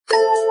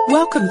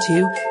Welcome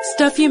to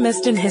Stuff You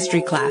Missed in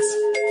History Class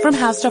from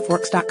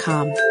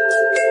HowStuffWorks.com.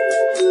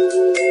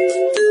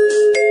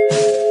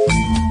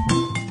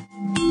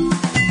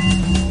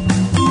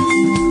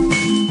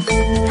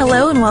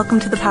 Hello and welcome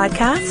to the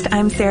podcast.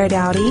 I'm Sarah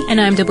Dowdy. And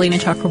I'm Deblina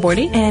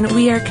Chakraborty. And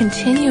we are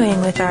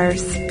continuing with our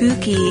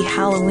spooky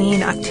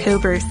Halloween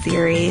October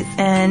series.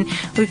 And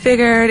we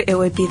figured it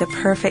would be the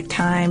perfect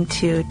time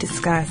to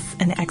discuss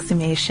an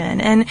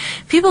exhumation. And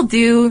people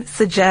do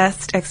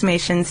suggest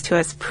exhumations to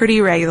us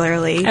pretty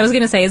regularly. I was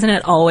going to say, isn't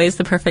it always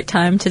the perfect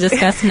time to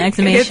discuss an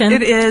exhumation?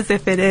 It is,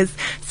 if it is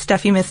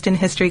stuff you missed in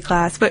history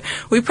class. But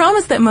we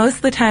promise that most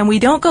of the time we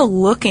don't go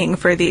looking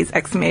for these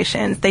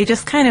exhumations. They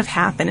just kind of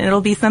happen.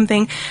 It'll be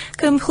something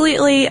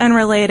completely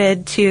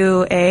unrelated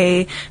to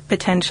a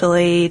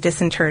potentially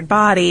disinterred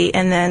body,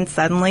 and then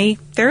suddenly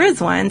there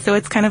is one, so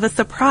it's kind of a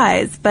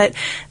surprise. But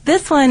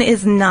this one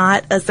is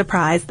not a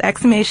surprise. The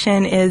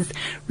exhumation is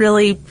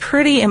really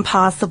pretty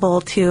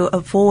impossible to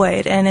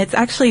avoid, and it's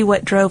actually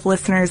what drove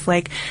listeners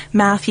like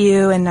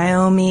Matthew and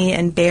Naomi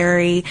and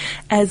Barry,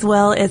 as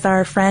well as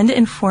our friend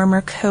and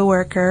former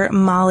coworker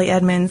Molly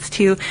Edmonds,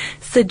 to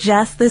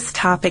suggest this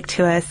topic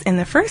to us in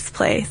the first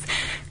place.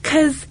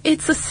 Because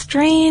it's a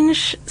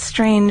strange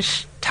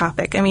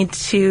topic. I mean,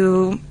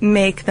 to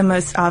make the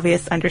most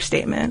obvious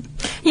understatement.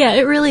 Yeah,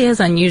 it really is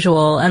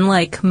unusual.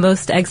 Unlike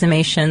most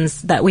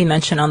exhumations that we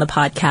mention on the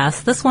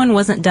podcast, this one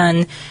wasn't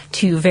done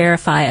to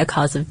verify a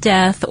cause of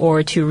death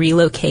or to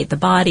relocate the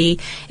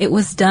body. It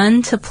was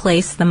done to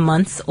place the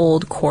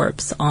months-old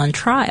corpse on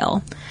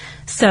trial.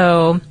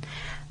 So,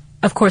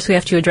 of course, we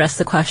have to address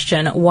the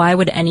question, why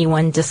would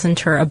anyone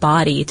disinter a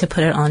body to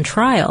put it on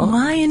trial?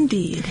 Why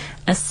indeed?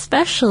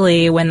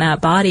 Especially when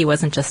that body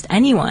wasn't just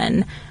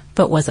anyone,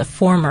 but was a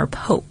former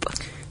pope.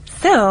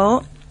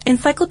 So,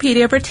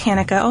 Encyclopedia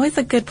Britannica, always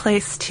a good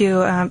place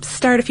to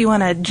start if you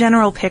want a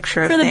general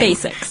picture of For the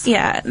things. basics.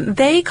 Yeah,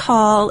 they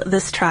call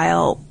this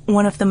trial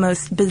one of the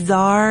most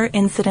bizarre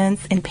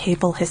incidents in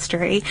papal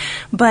history.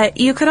 But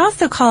you could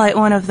also call it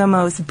one of the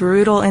most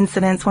brutal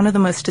incidents, one of the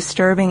most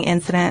disturbing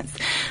incidents.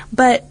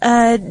 But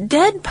a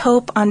dead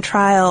pope on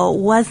trial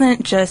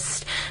wasn't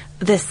just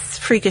this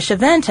freakish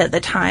event at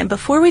the time.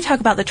 Before we talk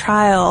about the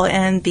trial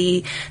and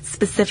the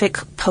specific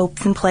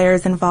popes and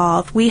players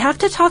involved, we have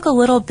to talk a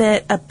little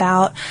bit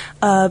about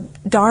a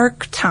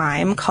dark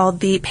time called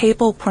the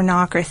papal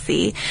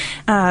pornocracy.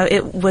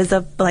 It was,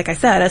 like I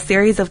said, a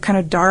series of kind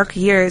of dark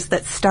years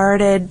that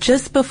started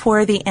just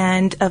before the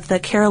end of the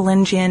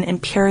Carolingian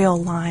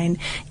imperial line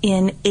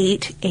in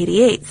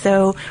 888.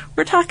 So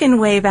we're talking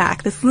way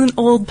back. This is an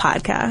old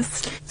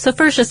podcast. So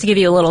first, just to give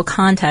you a little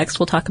context,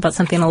 we'll talk about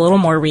something a little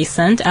more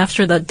recent.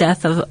 After the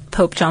death of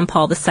Pope John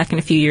Paul II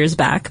a few years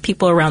back,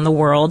 people around the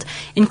world,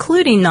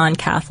 including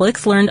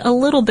non-Catholics, learned a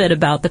little bit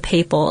about the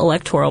papal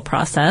electoral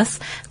process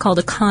called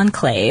a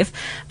conclave.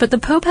 But the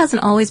Pope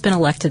hasn't always been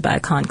elected by a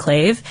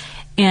conclave.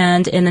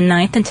 And in the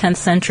 9th and 10th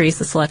centuries,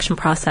 the selection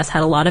process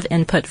had a lot of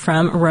input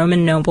from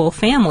Roman noble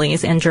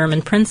families and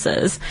German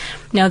princes.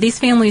 Now, these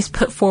families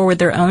put forward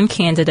their own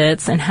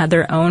candidates and had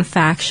their own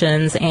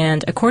factions,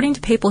 and according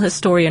to papal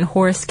historian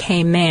Horace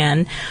K.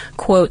 Mann,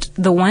 quote,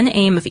 "The one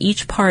aim of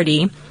each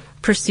party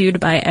pursued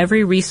by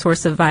every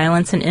resource of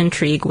violence and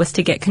intrigue was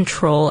to get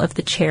control of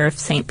the chair of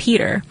St.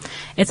 Peter.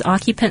 Its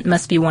occupant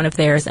must be one of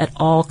theirs at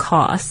all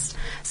costs."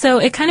 So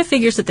it kind of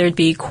figures that there'd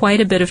be quite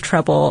a bit of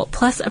trouble,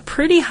 plus a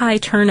pretty high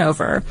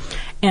turnover.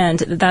 And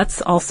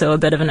that's also a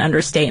bit of an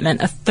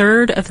understatement. A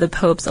third of the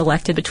popes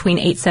elected between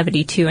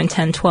 872 and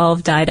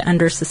 1012 died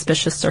under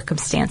suspicious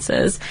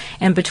circumstances.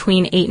 And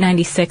between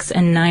 896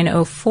 and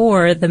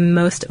 904, the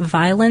most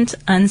violent,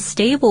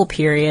 unstable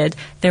period,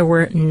 there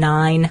were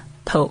 9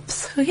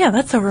 popes. So yeah,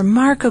 that's a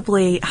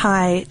remarkably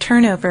high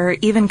turnover,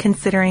 even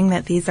considering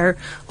that these are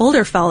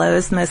older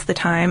fellows most of the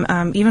time,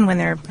 even when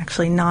they're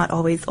actually not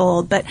always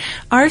old. But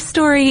our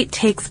story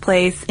takes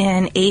place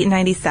in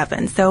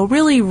 897, so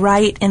really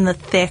right in the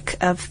thick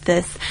of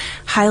this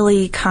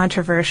highly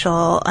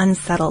controversial,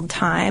 unsettled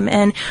time.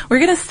 And we're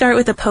going to start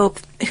with a pope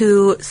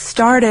who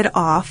started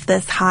off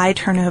this high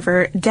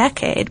turnover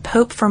decade,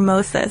 Pope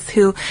Formosus,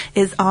 who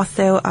is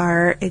also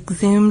our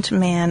exhumed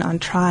man on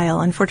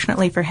trial,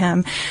 unfortunately for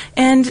him.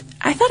 And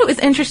I thought it was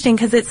interesting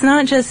because it's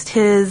not just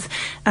his,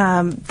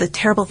 the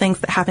terrible things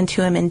that happened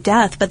to him in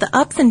death, but the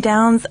ups and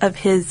downs of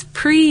his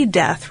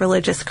pre-death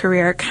religious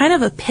career kind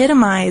of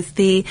epitomize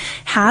the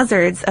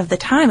hazards of the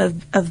time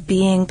of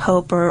being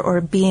pope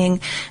or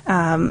being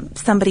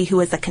somebody who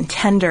was a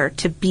contender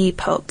to be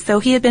pope. So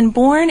he had been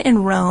born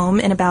in Rome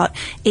in about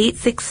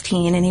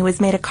 816, and he was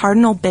made a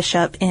cardinal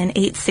bishop in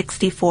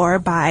 864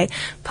 by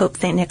Pope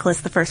St.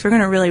 Nicholas I. We're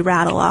going to really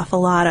rattle off a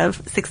lot of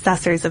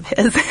successors of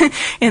his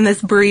in this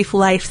brief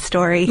life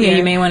story here. Yeah,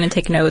 you may want to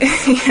take notes.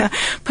 Yeah.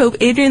 Pope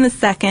Adrian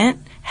II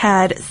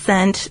had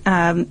sent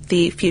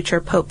the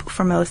future Pope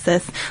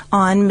Formosus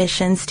on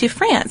missions to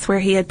France, where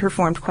he had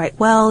performed quite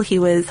well. He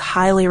was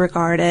highly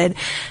regarded.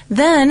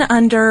 Then,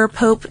 under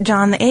Pope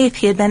John VIII,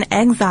 he had been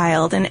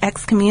exiled and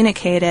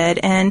excommunicated,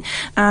 and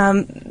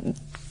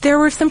there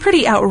were some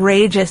pretty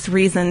outrageous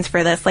reasons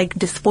for this, like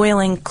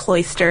despoiling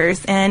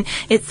cloisters, and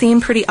it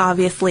seemed pretty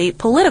obviously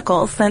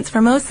political, since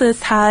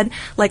Formosus had,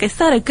 like I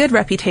said, a good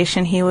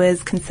reputation. He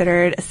was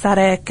considered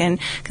ascetic and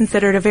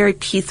considered a very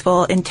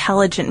peaceful,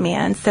 intelligent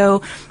man.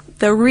 So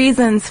the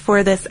reasons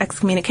for this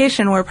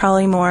excommunication were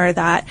probably more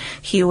that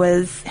he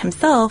was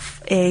himself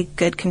a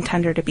good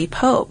contender to be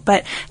pope.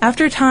 But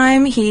after a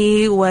time,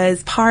 he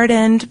was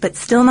pardoned, but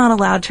still not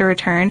allowed to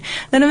return.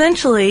 Then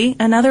eventually,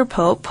 another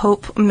pope,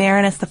 Pope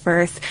Marinus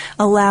I,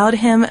 allowed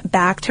him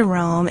back to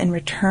Rome and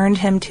returned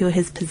him to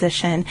his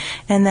position.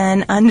 And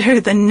then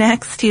under the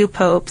next two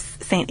popes,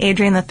 St.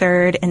 Adrian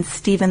III and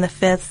Stephen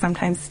V,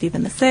 sometimes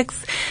Stephen VI,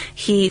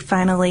 he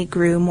finally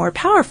grew more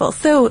powerful.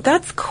 So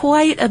that's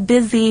quite a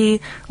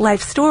busy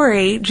life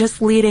story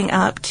just leading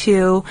up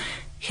to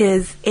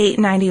his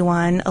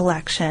 891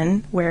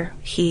 election, where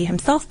he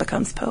himself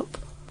becomes pope.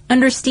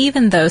 Under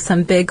Stephen, though,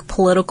 some big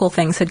political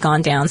things had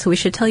gone down, so we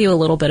should tell you a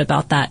little bit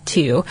about that,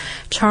 too.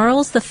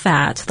 Charles the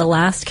Fat, the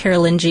last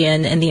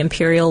Carolingian in the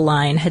imperial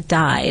line, had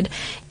died.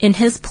 In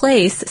his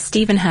place,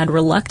 Stephen had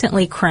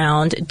reluctantly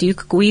crowned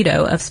Duke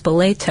Guido of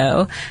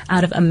Spoleto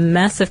out of a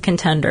mess of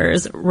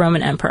contenders,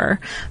 Roman emperor.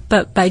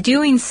 But by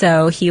doing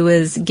so, he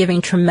was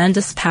giving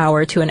tremendous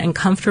power to an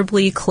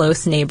uncomfortably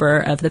close neighbor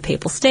of the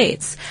Papal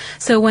States.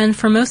 So when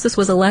Formosus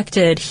was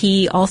elected,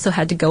 he also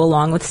had to go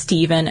along with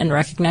Stephen and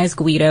recognize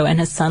Guido and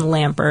his son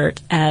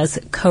Lambert as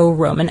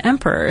co-Roman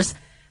emperors.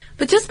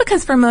 But just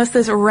because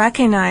Formosus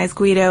recognized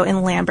Guido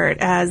and Lambert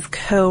as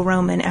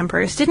co-Roman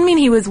emperors didn't mean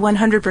he was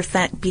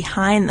 100%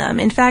 behind them.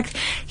 In fact,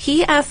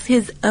 he asked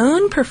his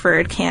own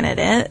preferred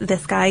candidate,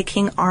 this guy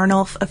King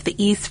Arnulf of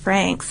the East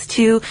Franks,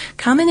 to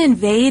come and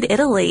invade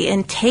Italy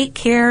and take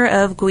care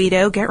of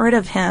Guido, get rid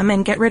of him,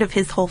 and get rid of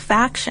his whole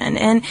faction.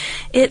 And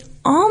it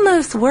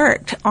almost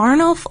worked.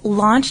 Arnulf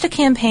launched a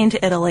campaign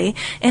to Italy,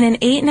 and in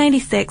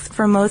 896,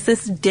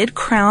 Formosus did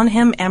crown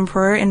him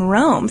emperor in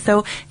Rome. So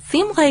it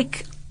seemed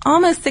like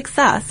almost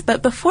success.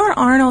 But before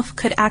Arnulf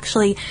could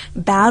actually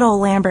battle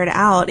Lambert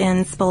out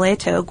in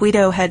Spoleto,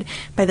 Guido had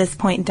by this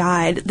point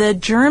died. The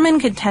German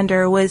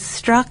contender was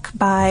struck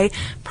by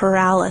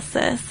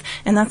paralysis,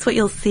 and that's what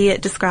you'll see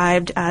it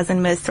described as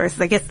in most sources.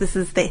 I guess this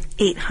is the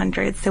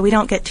 800s, so we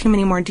don't get too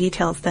many more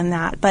details than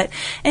that. But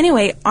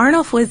anyway,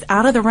 Arnulf was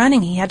out of the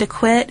running. He had to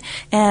quit,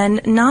 and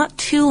not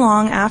too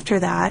long after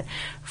that,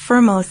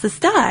 Formosus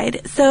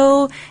died.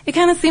 So it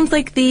kind of seems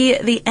like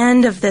the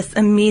end of this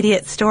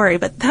immediate story,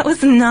 but that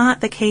was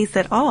not the case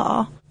at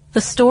all. The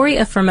story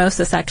of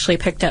Formosus actually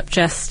picked up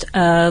just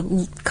a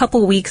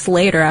couple weeks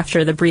later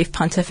after the brief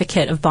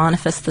pontificate of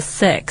Boniface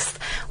VI,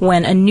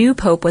 when a new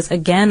pope was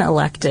again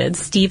elected,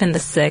 Stephen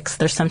VI,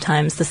 or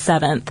sometimes the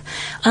seventh.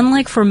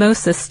 Unlike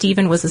Formosus,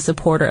 Stephen was a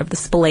supporter of the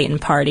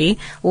Spoletan party,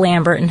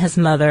 Lambert and his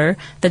mother,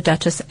 the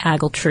Duchess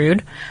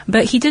Agiltrude,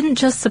 but he didn't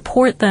just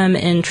support them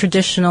in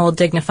traditional,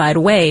 dignified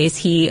ways.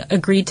 He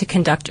agreed to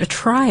conduct a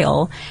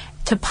trial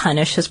to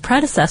punish his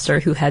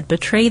predecessor who had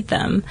betrayed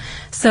them.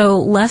 So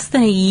less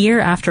than a year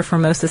after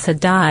Formosus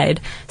had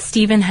died,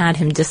 Stephen had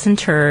him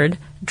disinterred,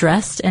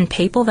 dressed in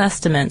papal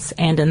vestments,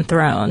 and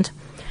enthroned.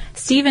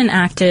 Stephen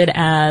acted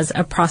as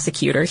a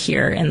prosecutor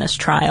here in this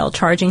trial,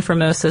 charging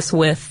Formosus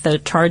with the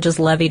charges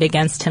levied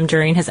against him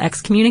during his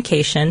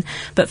excommunication,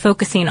 but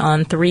focusing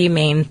on three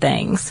main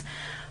things: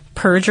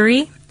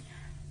 perjury,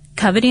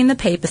 coveting the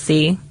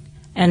papacy,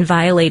 and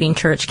violating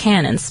church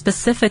canons,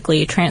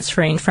 specifically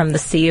transferring from the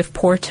See of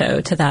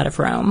Porto to that of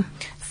Rome.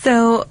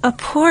 So a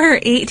poor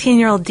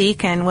 18-year-old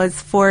deacon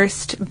was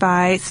forced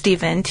by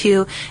Stephen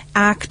to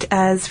act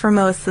as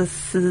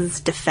Formosus's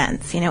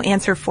defense,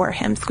 answer for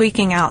him,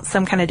 squeaking out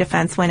some kind of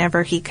defense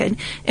whenever he could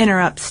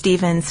interrupt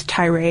Stephen's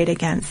tirade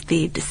against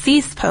the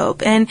deceased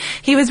pope. And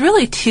he was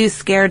really too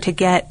scared to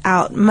get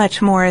out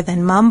much more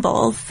than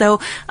mumbles. So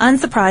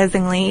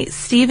unsurprisingly,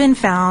 Stephen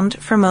found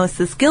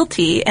Formosus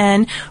guilty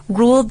and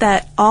ruled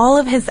that all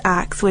of his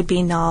acts would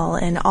be null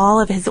and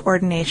all of his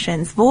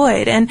ordinations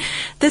void. And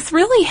this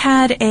really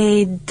had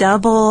a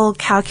double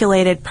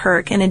calculated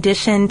perk, in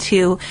addition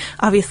to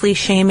obviously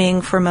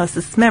shaming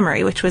Formosus'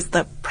 memory, which was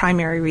the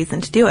primary reason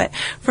to do it.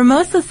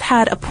 Formosus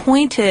had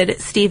appointed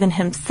Stephen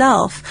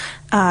himself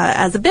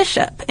as a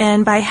bishop,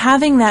 and by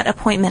having that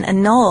appointment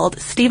annulled,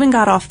 Stephen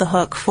got off the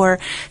hook for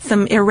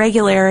some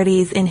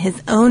irregularities in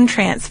his own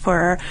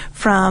transfer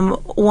from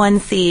one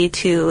see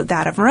to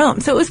that of Rome.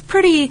 So it was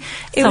pretty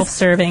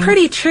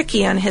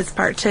tricky on his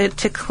part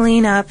to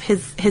clean up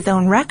his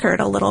own record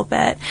a little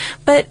bit.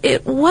 But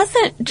it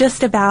wasn't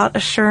just about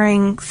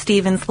assuring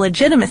Stephen's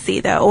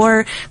legitimacy, though,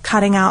 or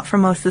cutting out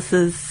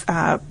Formosus's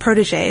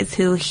proteges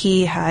who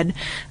he had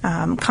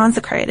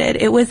consecrated.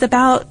 It was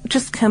about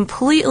just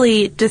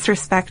completely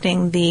disrespecting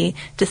the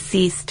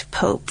deceased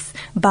pope's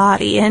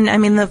body. And I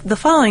mean, the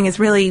following is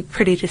really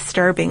pretty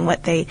disturbing,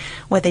 what they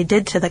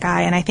did to the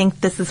guy. And I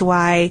think this is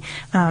why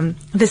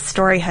this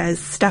story has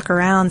stuck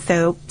around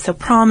so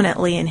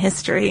prominently in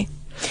history.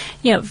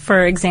 Yeah,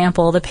 for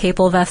example, the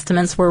papal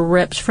vestments were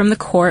ripped from the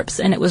corpse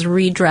and it was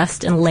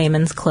redressed in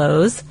layman's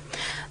clothes.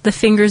 The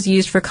fingers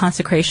used for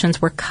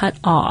consecrations were cut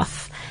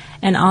off,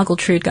 and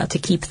Agiltrude got to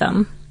keep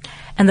them.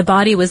 and the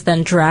body was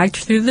then dragged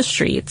through the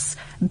streets,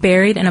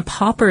 buried in a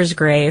pauper's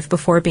grave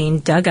before being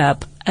dug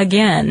up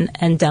again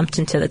and dumped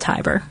into the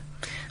Tiber.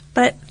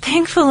 But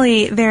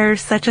thankfully, there's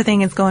such a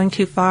thing as going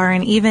too far,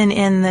 and even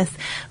in this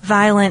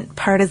violent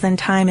partisan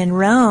time in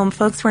Rome,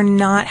 folks were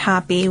not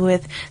happy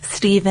with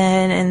Stephen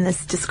and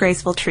this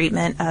disgraceful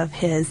treatment of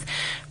his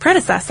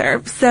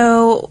predecessor.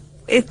 So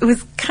it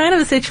was kind of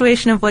a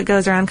situation of what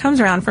goes around comes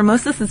around.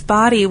 Formosus'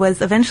 body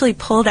was eventually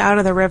pulled out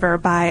of the river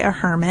by a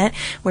hermit,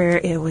 where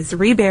it was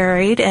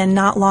reburied, and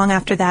not long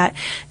after that,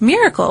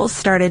 miracles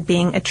started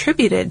being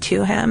attributed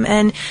to him.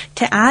 And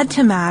to add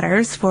to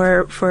matters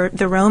for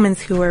the Romans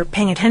who were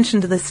paying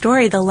attention to the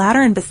story, the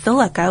Lateran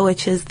Basilica,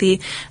 which is the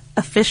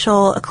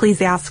official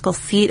ecclesiastical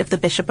seat of the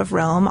Bishop of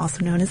Rome,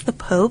 also known as the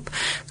Pope,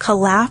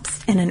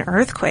 collapsed in an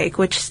earthquake,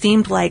 which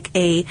seemed like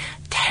a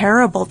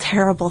terrible,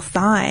 terrible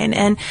sign.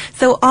 And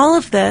so all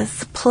of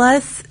this,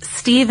 plus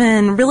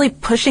Stephen really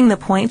pushing the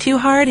point too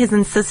hard, his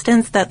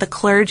insistence that the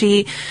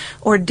clergy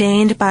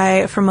ordained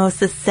by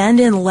Formosus send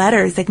in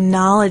letters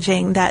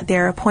acknowledging that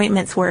their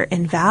appointments were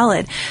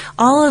invalid,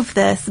 all of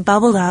this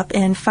bubbled up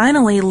and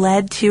finally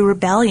led to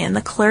rebellion.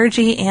 The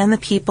clergy and the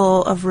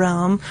people of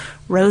Rome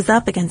rose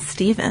up against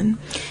Stephen.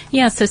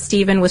 Yeah, so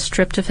Stephen was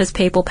stripped of his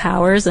papal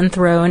powers and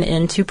thrown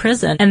into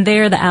prison. And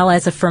there the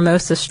allies of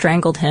Formosus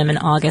strangled him in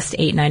August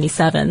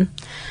 897.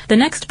 The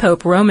next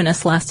pope,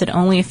 Romanus, lasted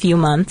only a few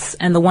months,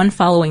 and the one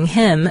following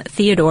him,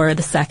 Theodore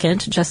II,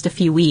 just a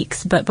few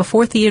weeks. But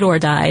before Theodore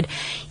died,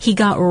 he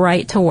got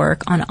right to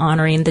work on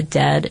honoring the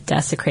dead,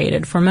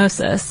 desecrated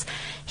Formosus.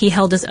 He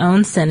held his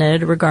own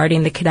synod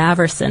regarding the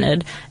cadaver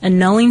synod,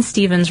 annulling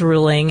Stephen's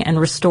ruling and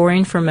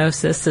restoring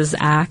Formosus'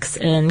 acts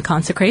and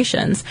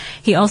consecrations.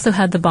 He also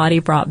had the body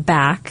brought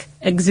back,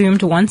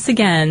 exhumed once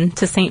again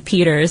to St.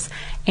 Peter's,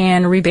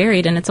 and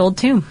reburied in its old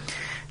tomb.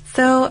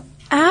 So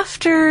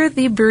after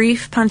the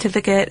brief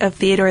pontificate of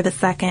Theodore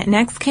II,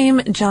 next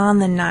came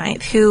John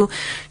IX, who,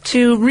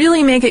 to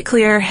really make it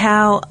clear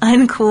how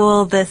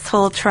uncool this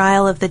whole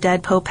trial of the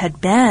dead pope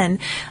had been,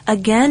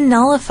 again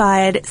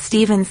nullified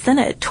Stephen's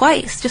synod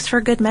twice, just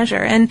for good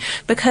measure. And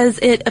because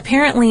it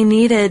apparently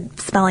needed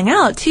spelling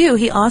out, too,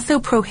 he also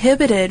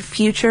prohibited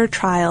future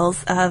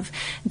trials of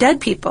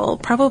dead people.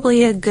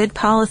 Probably a good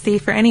policy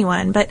for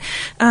anyone, but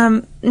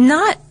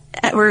not,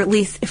 or at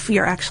least if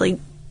you're actually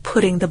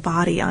putting the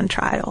body on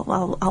trial.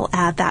 I'll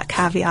add that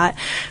caveat.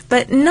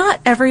 But not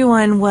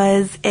everyone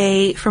was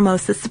a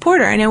Formosus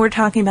supporter. I know we're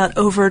talking about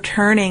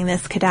overturning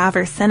this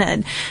cadaver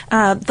synod.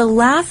 The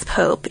last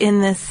pope in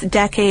this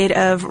decade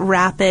of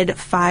rapid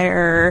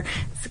fire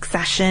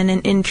succession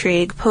and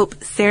intrigue, Pope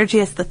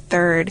Sergius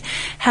III,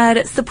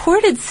 had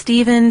supported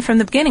Stephen from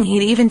the beginning.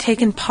 He'd even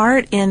taken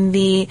part in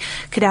the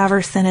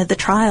cadaver synod, the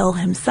trial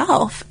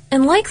himself.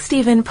 And like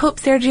Stephen, Pope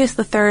Sergius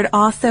III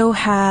also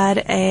had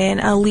an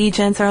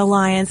allegiance or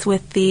alliance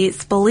with the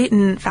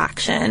Spoletan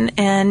faction,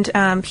 and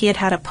he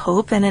had a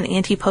pope and an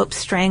anti-pope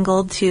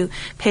strangled to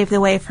pave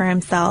the way for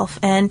himself,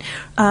 and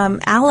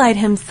allied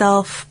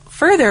himself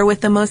further with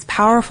the most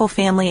powerful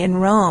family in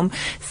Rome,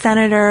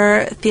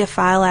 Senator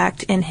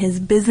Theophylact and his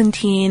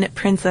Byzantine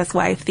princess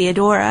wife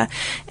Theodora.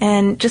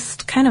 And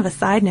just kind of a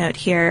side note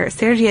here,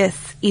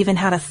 Sergius even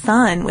had a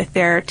son with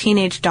their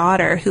teenage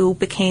daughter who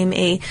became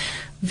a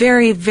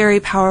very,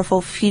 very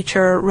powerful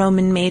future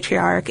Roman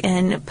matriarch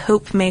and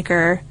pope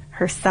maker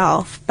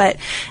herself. But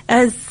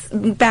as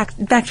back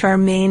to our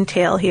main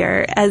tale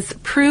here, as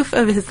proof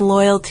of his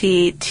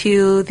loyalty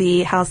to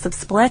the House of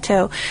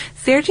Spoleto,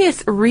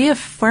 Sergius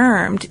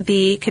reaffirmed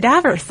the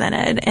cadaver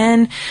synod,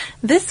 and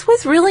this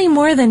was really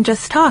more than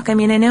just talk. I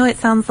mean, I know it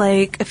sounds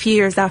like a few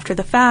years after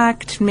the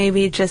fact,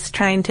 maybe just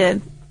trying to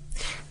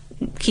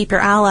keep your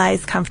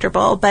allies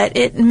comfortable, but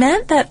it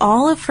meant that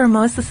all of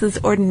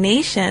Formosus'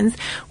 ordinations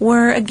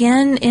were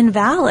again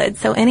invalid.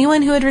 So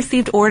anyone who had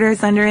received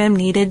orders under him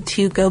needed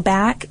to go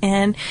back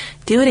and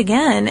do it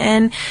again.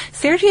 And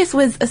Sergius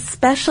was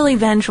especially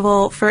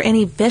vengeful for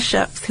any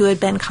bishops who had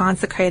been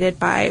consecrated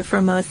by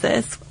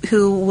Formosus,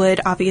 who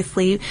would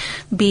obviously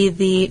be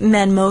the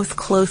men most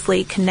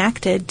closely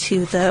connected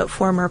to the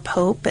former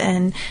pope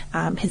and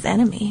his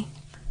enemy.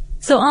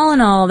 So all in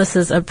all, this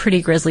is a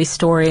pretty grisly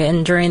story,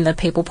 and during the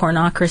papal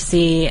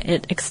pornocracy,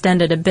 it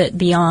extended a bit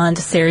beyond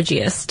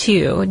Sergius,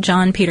 too.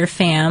 John Peter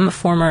Pham,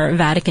 former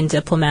Vatican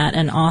diplomat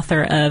and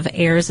author of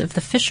Heirs of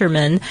the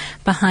Fishermen,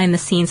 Behind the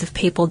Scenes of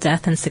Papal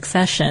Death and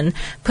Succession,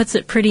 puts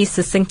it pretty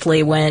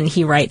succinctly when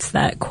he writes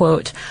that,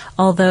 quote,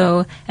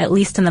 although, at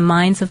least in the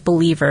minds of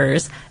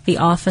believers, the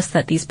office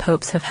that these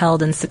popes have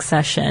held in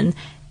succession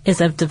is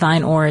of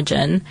divine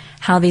origin,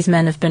 how these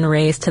men have been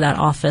raised to that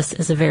office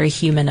is a very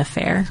human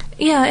affair.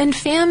 Yeah, and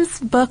Pham's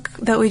book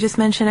that we just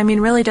mentioned, I mean,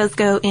 really does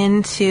go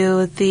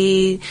into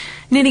the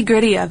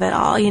nitty-gritty of it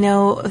all, you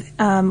know,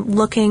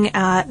 looking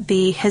at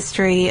the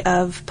history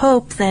of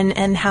popes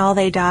and how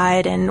they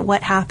died and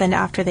what happened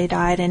after they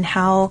died and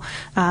how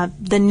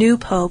the new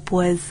pope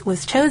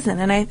was chosen.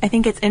 And I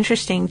think it's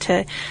interesting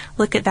to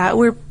look at that.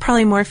 We're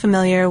probably more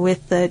familiar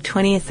with the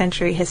 20th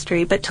century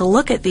history, but to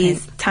look at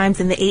these times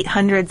in the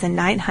 800s and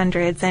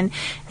 900s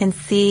and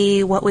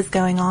see what was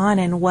going on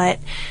and what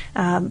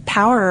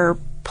power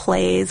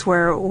plays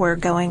were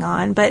going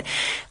on. But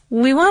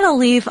we want to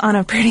leave on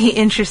a pretty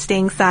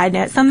interesting side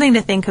note, something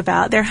to think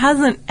about. There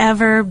hasn't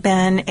ever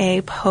been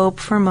a Pope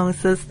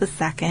Formosus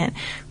II.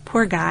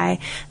 Poor guy.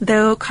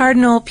 Though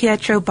Cardinal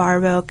Pietro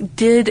Barbo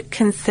did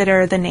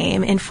consider the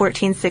name in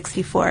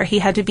 1464. He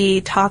had to be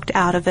talked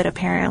out of it,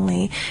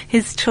 apparently.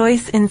 His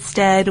choice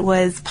instead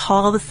was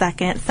Paul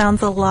II.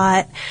 Sounds a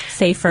lot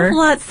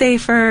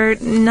safer,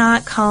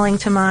 not calling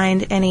to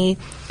mind any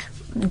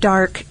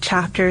dark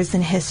chapters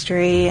in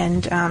history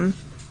and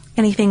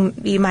anything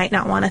you might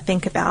not want to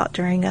think about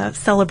during a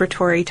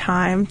celebratory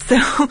time. So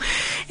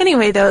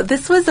anyway, though,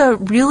 this was a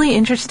really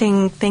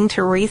interesting thing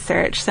to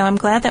research. So I'm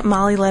glad that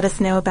Molly let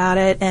us know about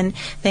it. And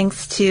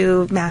thanks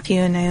to Matthew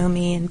and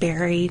Naomi and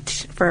Barry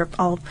for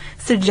all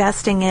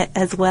suggesting it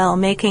as well,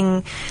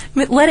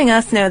 letting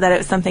us know that it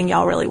was something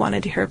y'all really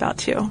wanted to hear about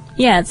too.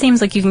 Yeah, it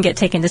seems like you can get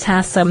taken to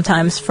task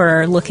sometimes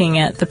for looking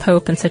at the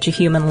Pope in such a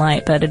human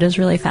light, but it is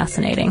really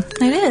fascinating.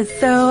 It is.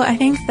 So I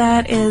think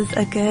that is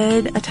a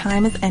good a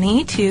time as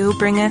any to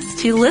bring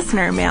us to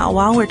listener mail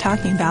while we're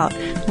talking about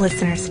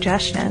listener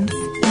suggestions.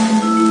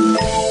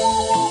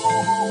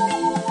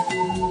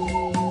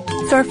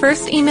 So our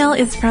first email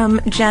is from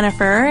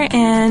Jennifer,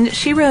 and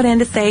she wrote in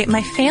to say,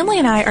 my family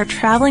and I are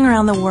traveling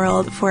around the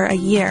world for a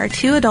year,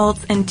 2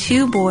 adults and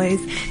 2 boys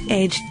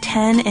aged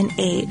 10 and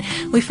 8.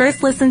 We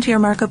first listened to your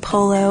Marco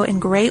Polo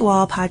and Great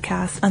Wall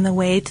podcasts on the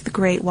way to the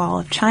Great Wall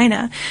of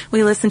China.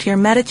 We listened to your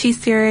Medici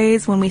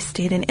series when we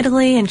stayed in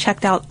Italy and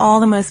checked out all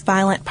the most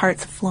violent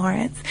parts of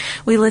Florence.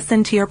 We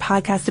listened to your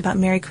podcast about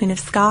Mary Queen of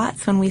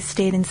Scots when we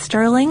stayed in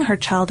Stirling, her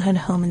childhood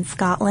home in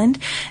Scotland.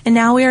 And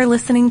now we are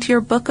listening to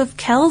your Book of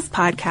Kells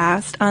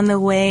podcast on the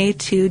way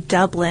to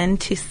Dublin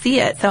to see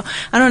it. So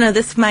I don't know,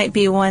 this might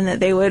be one that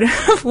they would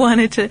have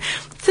wanted to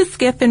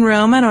skip in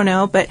Rome, I don't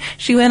know, but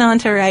she went on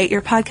to write,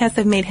 your podcasts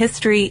have made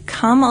history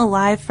come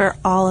alive for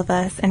all of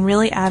us and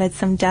really added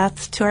some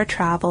depth to our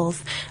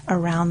travels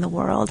around the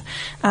world.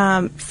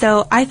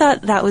 So I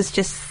thought that was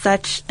just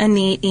such a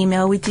neat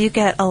email. We do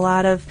get a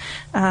lot of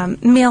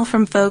mail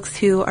from folks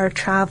who are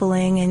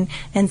traveling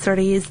and sort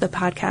of use the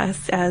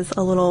podcast as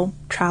a little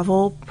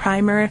travel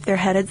primer if they're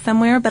headed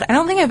somewhere, but I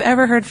don't think I've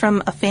ever heard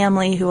from a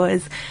family who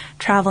was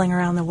traveling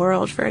around the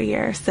world for a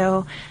year.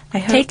 So I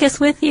hope... Take us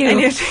with you. I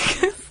know,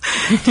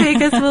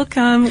 take us, we'll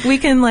come. We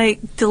can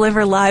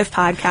deliver live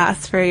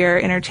podcasts for your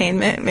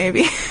entertainment,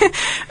 maybe.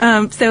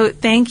 So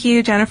thank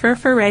you, Jennifer,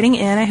 for writing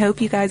in. I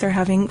hope you guys are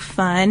having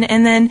fun.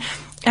 And then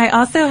I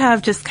also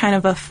have just kind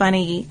of a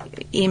funny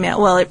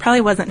email. Well, it probably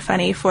wasn't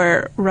funny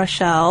for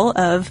Rochelle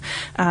of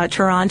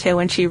Toronto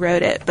when she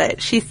wrote it,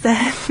 but she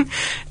said,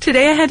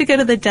 today I had to go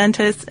to the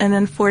dentist and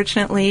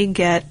unfortunately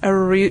get a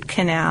root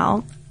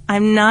canal.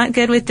 I'm not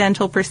good with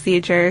dental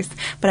procedures,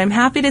 but I'm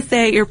happy to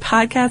say your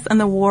podcast on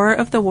the War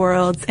of the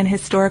Worlds and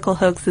historical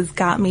hoaxes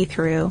got me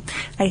through.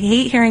 I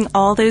hate hearing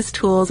all those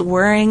tools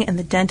whirring and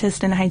the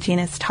dentist and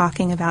hygienist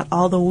talking about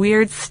all the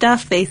weird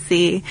stuff they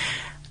see.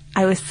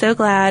 I was so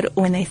glad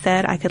when they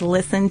said I could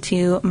listen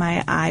to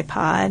my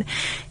iPod.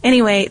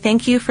 Anyway,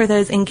 thank you for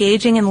those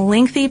engaging and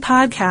lengthy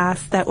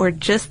podcasts that were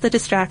just the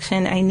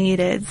distraction I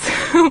needed.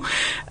 So,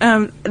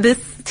 this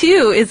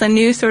too is a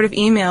new sort of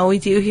email. We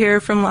do hear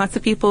from lots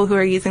of people who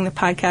are using the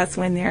podcast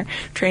when they're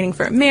training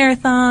for a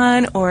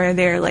marathon or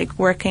they're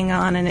working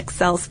on an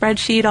Excel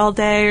spreadsheet all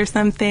day or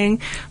something.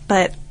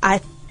 But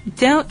I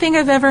don't think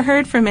I've ever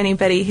heard from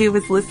anybody who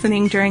was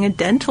listening during a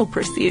dental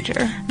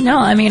procedure. No,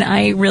 I mean,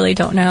 I really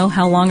don't know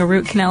how long a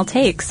root canal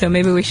takes, so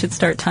maybe we should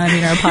start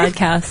timing our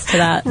podcast to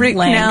that root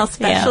length. Canal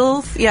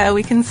specials. Yeah,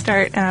 we can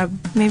start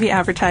maybe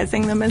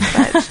advertising them as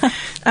such.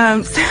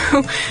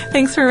 So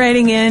thanks for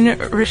writing in,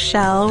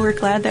 Rochelle. We're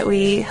glad that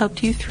we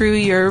helped you through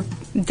your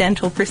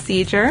dental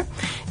procedure.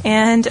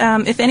 And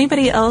if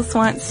anybody else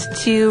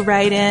wants to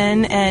write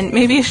in and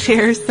maybe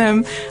share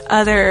some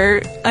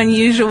other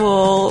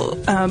unusual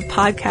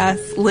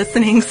podcast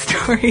listening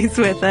stories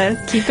with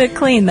us. Keep it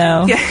clean,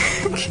 though. Yeah.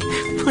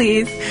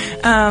 Please.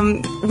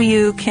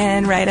 You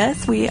can write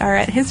us. We are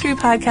at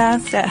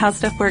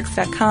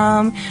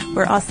historypodcast@howstuffworks.com.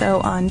 We're also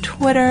on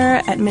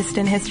Twitter at Missed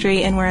in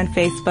History, and we're on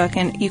Facebook.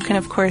 And you can,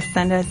 of course,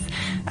 send us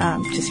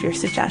just your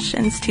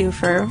suggestions, too,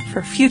 for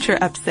future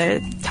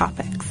episode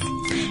topics.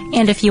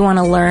 And if you want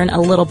to learn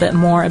a little bit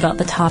more about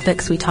the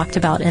topics we talked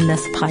about in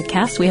this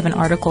podcast, we have an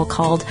article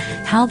called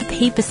How the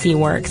Papacy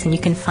Works, and you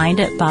can find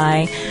it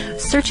by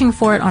searching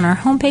for it on our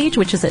homepage,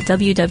 which is at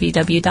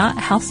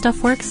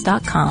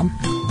www.howstuffworks.com.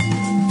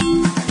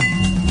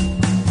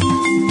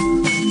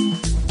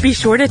 Be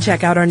sure to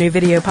check out our new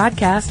video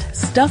podcast,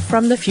 Stuff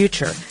from the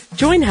Future.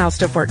 Join How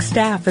Stuff Works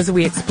staff as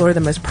we explore the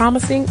most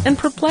promising and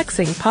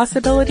perplexing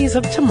possibilities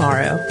of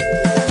tomorrow.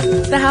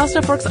 The How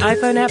Stuff Works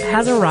iPhone app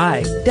has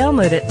arrived.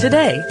 Download it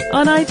today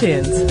on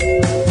iTunes.